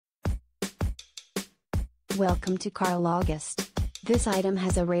Welcome to Carl August. This item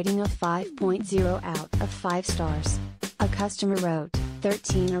has a rating of 5.0 out of 5 stars. A customer wrote,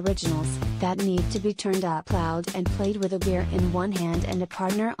 13 originals that need to be turned up loud and played with a beer in one hand and a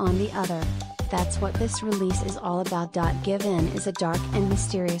partner on the other. That's what this release is all about. Give In is a dark and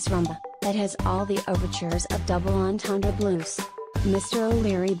mysterious rumba that has all the overtures of double entendre blues. Mr.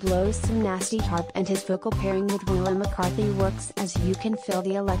 O'Leary blows some nasty harp and his vocal pairing with Willa McCarthy works as you can feel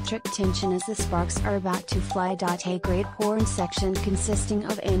the electric tension as the sparks are about to fly. A great horn section consisting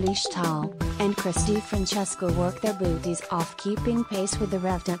of Andy Stahl and Christy Francesco work their booties off, keeping pace with the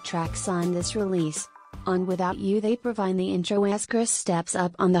revved up tracks on this release. On Without You they provide the intro as Chris steps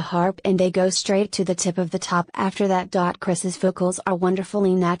up on the harp and they go straight to the tip of the top after that. Chris's vocals are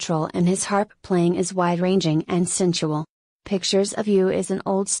wonderfully natural and his harp playing is wide-ranging and sensual. Pictures of You is an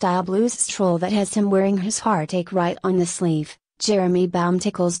old-style blues stroll that has him wearing his heartache right on the sleeve. Jeremy Baum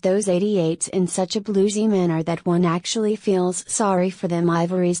tickles those 88s in such a bluesy manner that one actually feels sorry for them.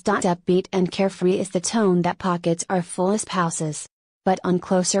 Ivory's upbeat and carefree is the tone that pockets are full as houses. But on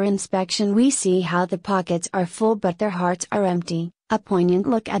closer inspection we see how the pockets are full but their hearts are empty, a poignant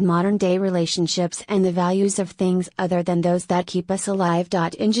look at modern-day relationships and the values of things other than those that keep us alive.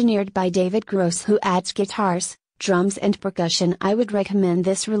 Engineered by David Gross, who adds guitars, drums and percussion. I would recommend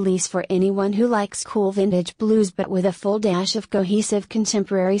this release for anyone who likes cool vintage blues but with a full dash of cohesive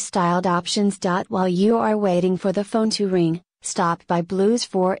contemporary styled options. While you are waiting for the phone to ring, stop by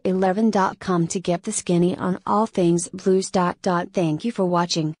blues411.com to get the skinny on all things blues. Thank you for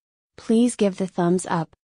watching. Please give the thumbs up.